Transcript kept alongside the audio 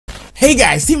Hey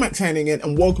guys, T-Max signing in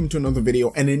and welcome to another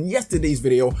video. And in yesterday's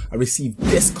video, I received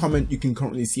this comment you can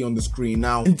currently see on the screen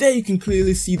now. And there you can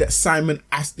clearly see that Simon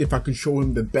asked if I could show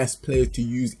him the best players to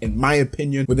use in my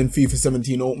opinion within FIFA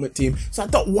 17 Ultimate Team. So I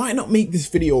thought, why not make this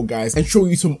video guys and show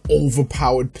you some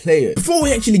overpowered players. Before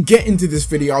we actually get into this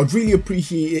video, I'd really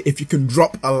appreciate it if you can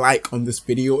drop a like on this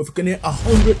video. If we can hit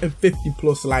 150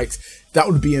 plus likes, that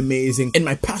would be amazing. In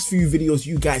my past few videos,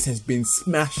 you guys have been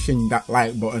smashing that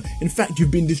like button. In fact,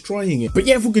 you've been destroying it. But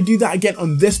yeah, if we could do that again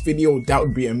on this video, that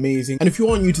would be amazing. And if you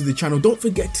are new to the channel, don't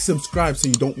forget to subscribe so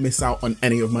you don't miss out on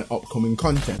any of my upcoming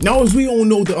content. Now, as we all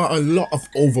know, there are a lot of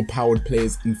overpowered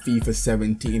players in FIFA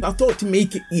 17. I thought to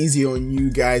make it easier on you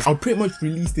guys, I'll pretty much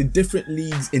release the different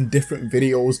leagues in different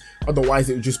videos. Otherwise,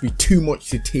 it would just be too much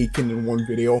to take in one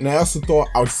video. And I also thought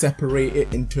I would separate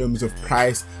it in terms of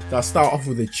price. So I'll start off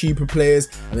with the cheaper players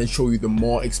and then show you the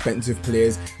more expensive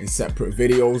players in separate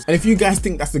videos. And if you guys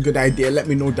think that's a good idea, let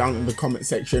me know down in the comment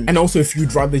section. And also, if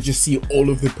you'd rather just see all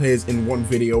of the players in one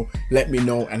video, let me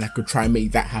know and I could try and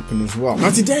make that happen as well.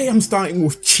 Now today I'm starting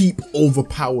with cheap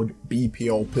overpowered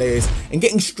BPL players and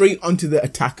getting straight onto the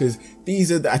attackers.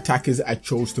 These are the attackers I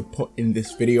chose to put in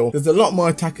this video. There's a lot more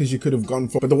attackers you could have gone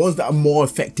for, but the ones that are more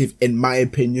effective in my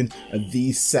opinion are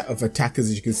these set of attackers,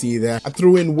 as you can see there. I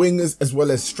threw in wingers as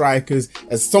well as strikers,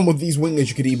 as some of these wingers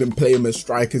you could even play them as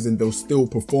strikers and they'll still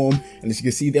perform. And as you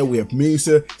can see there, we have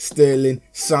Musa, Sterling,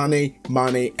 Sane,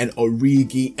 Mane and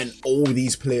Origi, and all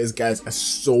these players guys are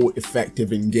so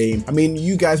effective in game. I mean,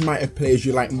 you guys might have players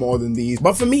you like more than these,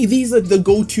 but for me these are the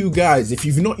go-to guys. If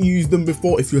you've not used them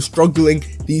before, if you're struggling,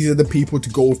 these are the people to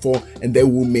go for and they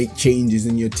will make changes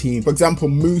in your team. For example,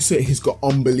 Musa, he's got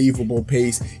unbelievable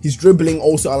pace. His dribbling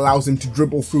also allows him to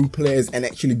dribble through players and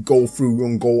actually go through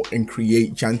on goal and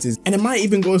create chances. And it might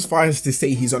even go as far as to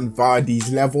say he's on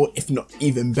Vardy's level, if not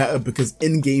even better, because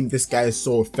in game this guy is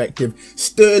so effective.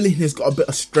 Sterling has got a bit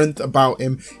of strength about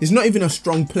him. He's not even a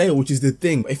strong player, which is the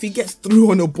thing. But if he gets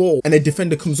through on a ball and a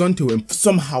defender comes onto him,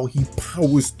 somehow he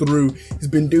powers through. He's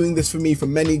been doing this for me for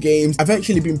many games. I've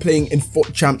actually been playing in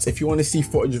Foot Champs. If you want to see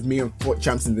footage of me and Foot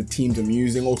Champs and the teams I'm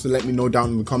using, also let me know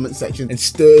down in the comment section. And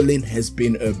Sterling has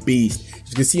been a beast. As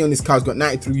you can see on this card, he's got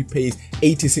 93 pace,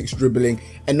 86 dribbling,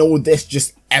 and all this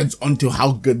just adds onto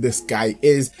how good this guy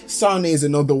is. Sane is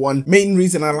another one. Main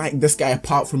reason I like this guy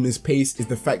apart from his pace is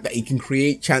the fact that he can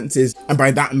create chances, and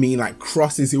by that I mean like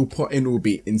crosses he'll put in will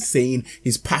be insane.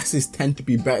 His passes tend to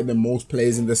be better than most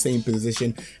players in the same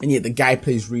position, and yet the guy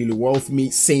plays really well for me.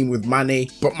 Same with Mane,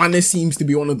 but Mane seems to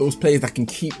be one of those players that can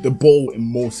keep the ball in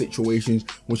most situations,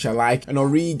 which I like. And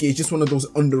Origi is just one of those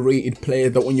underrated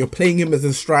players that when you're playing him as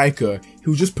a striker,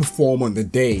 he'll just perform on the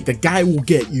day. The guy will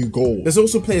get you goals. There's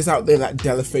also players out there like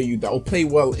that will play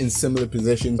well in similar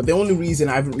positions, but the only reason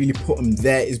I haven't really put him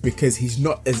there is because he's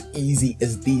not as easy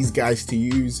as these guys to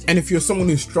use. And if you're someone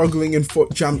who's struggling in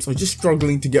Foot Champs or just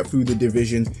struggling to get through the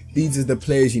divisions, these are the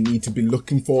players you need to be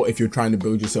looking for if you're trying to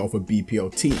build yourself a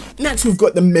BPL team. Next, we've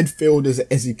got the midfielders.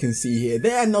 As you can see here,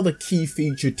 they're another key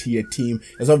feature to your team,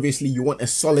 as obviously you want a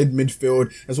solid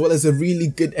midfield as well as a really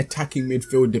good attacking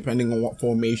midfield depending on what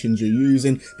formations you're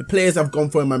using. The players I've gone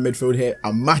for in my midfield here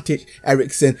are Matic,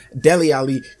 Eriksen, Dele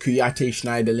Alli, Kuyate,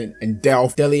 Schneiderlin and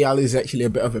Delph. Dele Alli is actually a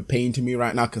bit of a pain to me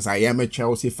right now because I am a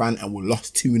Chelsea fan and we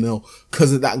lost 2-0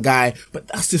 because of that guy, but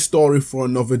that's the story for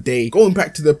another day. Going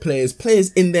back to the players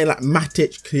in there like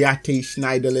Matic, Kuyate,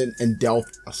 Schneiderlin and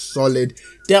Delph are solid.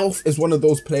 Delph is one of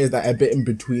those players that are a bit in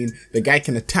between. The guy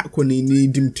can attack when you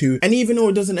need him to, and even though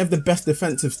he doesn't have the best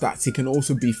defensive stats, he can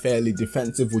also be fairly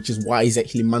defensive, which is why he's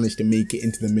actually managed to make it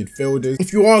into the midfielders.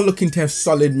 If you are looking to have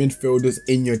solid midfielders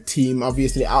in your team,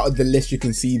 obviously out of the list you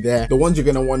can see there, the ones you're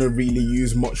going to want to really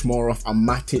use much more of are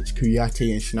Matic,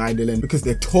 Kuyate and Schneiderlin, because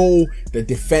they're tall, they're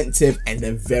defensive and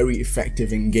they're very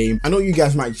effective in game. I know you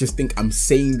guys might just think I'm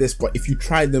saying this, but if you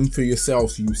try them for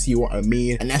yourselves, you see what I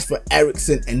mean. And as for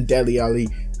Eriksen and Dele Alli,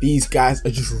 these guys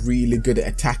are just really good at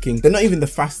attacking. They're not even the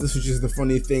fastest, which is the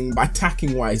funny thing, but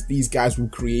attacking wise, these guys will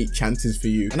create chances for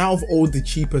you. And out of all the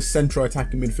cheaper central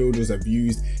attacking midfielders I've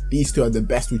used, these two are the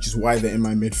best, which is why they're in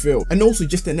my midfield. And also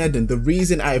just an add-on, the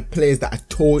reason I have players that are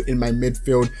tall in my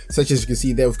midfield, such as you can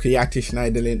see there with Kuyate,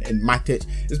 Schneiderlin and Matic,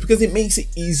 is because it makes it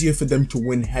easier for them to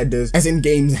win headers, as in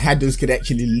games headers could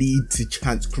actually lead to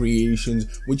chance creations,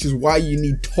 which is why you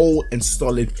need tall and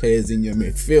solid players in your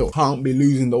midfield. Can't be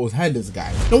losing those headers,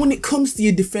 guys. Now when it comes to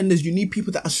your defenders, you need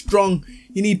people that are strong,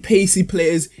 you need pacey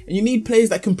players, and you need players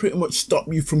that can pretty much stop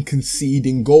you from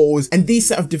conceding goals. And these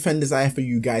set of defenders I have for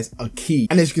you guys are key.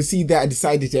 And as you can see there, I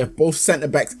decided to have both centre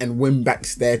backs and wing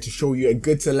backs there to show you a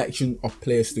good selection of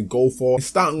players to go for. And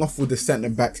starting off with the centre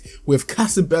backs with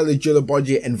Casabella,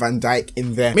 Djilabodji and Van Dijk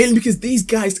in there, mainly because these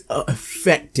guys are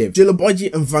effective.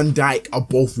 Djilabodji and Van Dijk are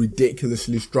both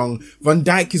ridiculously strong. Van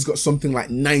Dijk has got something like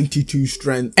 92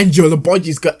 strength and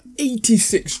Djilabodji's got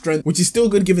 86 strength, which is still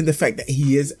good given the fact that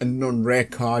he is a non-rare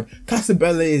card.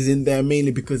 Casabella is in there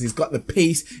mainly because he's got the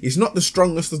pace. He's not the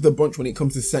strongest of the bunch when it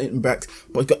comes to centre backs,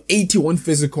 but he's got 81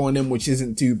 physical on him, which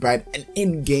isn't too bad. And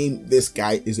in game, this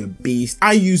guy is a beast.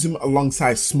 I use him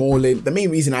alongside Smalling. The main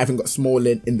reason I haven't got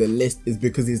Smalling in the list is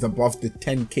because he's above the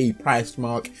 10k price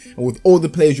mark, and with all the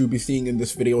players you'll be seeing in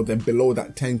this video, they're below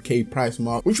that 10k price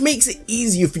mark, which makes it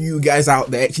easier for you guys out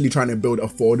there actually trying to build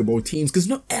affordable teams, because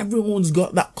not everyone's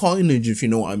got that coinage, if you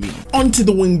know what I mean. On to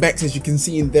the wing backs. As you can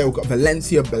see in there, we've got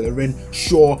Valencia, Bellerin,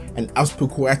 Shaw and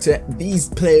Azpilicueta. These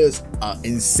players are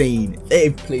insane.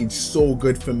 They've played so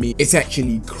good for me. It's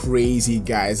actually crazy,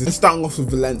 guys. And starting off with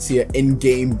Valencia, in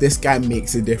game, this guy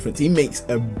makes a difference. He makes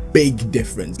a big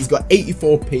difference. He's got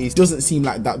 84 pace. Doesn't seem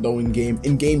like that though in game.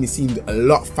 In game, he seemed a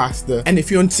lot faster. And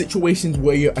if you're in situations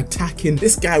where you're attacking,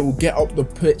 this guy will get up the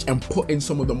pitch and put in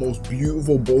some of the most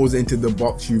beautiful balls into the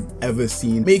box you've ever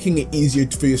seen, making it easier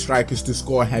for your strikers to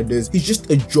score headers. He's just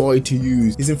a joy to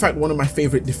use. He's in fact one of my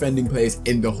favorite defending players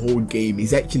in the whole game.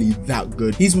 He's actually that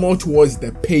good. He's more towards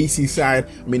the pacey side.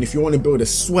 I mean, if you want to build a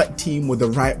sweat team with a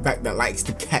right back that likes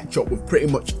to catch up with pretty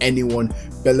much anyone,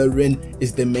 Bellerin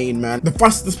is the main man. The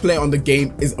fastest player on the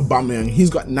game is Aubameyang. He's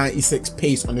got 96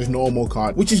 pace on his normal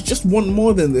card, which is just one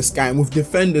more than this guy. And with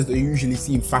defenders, they usually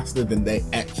seem faster than they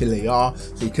actually are,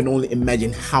 so you can only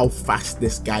imagine how fast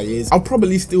this guy is. I'll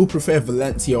probably still prefer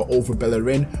Valencia over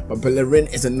Bellerin, but Bellerin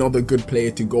is another good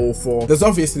player to go for. There's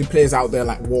obviously players out there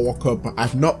like Walker, but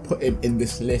I've not put him in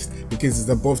this list because he's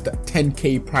above that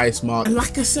 10k price mark. And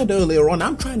like I said earlier on,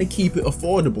 I'm trying to keep it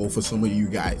affordable for some of you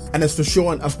guys. And as for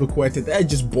Shaw and Azpilicueta, they're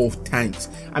just both tanks.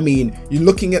 I mean, you're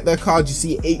looking at their cards, you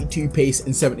see 82 pace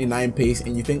and 79 pace,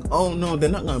 and you think, oh no, they're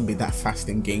not going to be that fast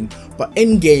in game. But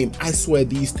in game, I swear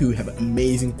these two have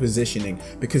amazing positioning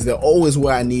because they're always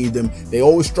where I need them. They're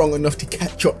always strong enough to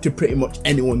catch up to pretty much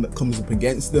anyone that comes up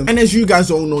against them. And as you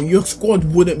guys all know, your squad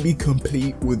wouldn't be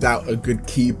complete without a good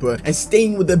keeper. And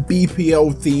staying with the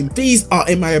BPL theme, these are,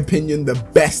 in my opinion, the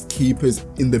best keepers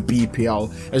in the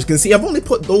BPL. As you can see, I've only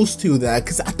put those two there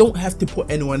because I don't have to put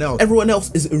anyone else. Everyone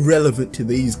else is irrelevant to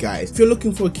these guys. If you're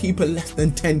looking for a keeper less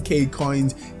than 10k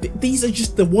coins, these are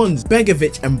just the ones.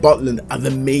 Begovic and Butland are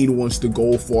the main ones to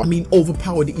go for. I mean,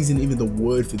 overpowered isn't even the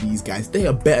word for these guys. They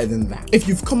are better than that. If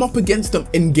you've come up against them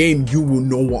in game, you will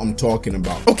know what I'm talking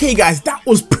about. Okay guys, that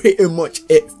was pretty much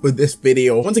it for this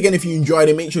video. Once again, if you enjoyed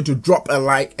it, make sure to drop a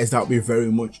like, as that would be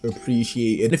very much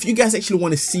appreciated. And if you guys actually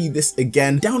want to see this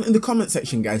again, down in the comment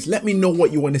section guys, let me know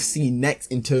what you want to see next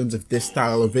in terms of this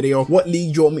style of video. What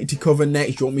league do you want me to cover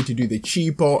next? Do you want me to do the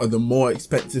cheaper or the more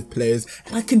expensive players?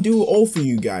 And I can do it all for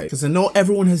you guys, because I know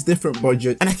everyone has different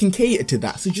budgets and I can cater to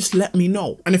that, so just let me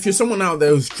know. And if you're someone out there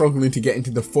who's struggling to get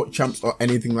into the foot champs or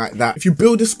anything like that, if you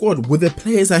build a squad with the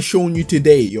players I've shown you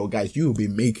today, yo guys, you will be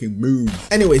making moves.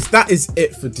 Anyways, that is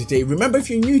it for today. Remember, if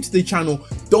you're new to the channel,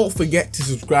 don't forget to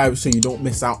subscribe so you don't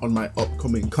miss out on my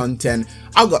upcoming content.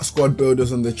 I've got squad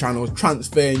builders on the channel,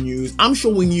 transfer news. I'm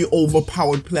showing you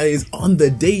overpowered players on the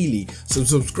daily, so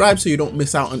subscribe so you don't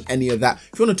miss out on any of that.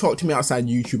 If you want to talk to me outside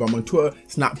YouTube, I'm on Twitter,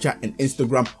 Snapchat and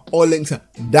Instagram. All links are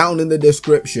down in the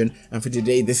description. And for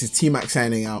today, this is T-Mac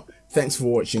signing out. Thanks for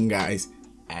watching guys,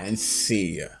 and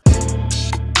see ya.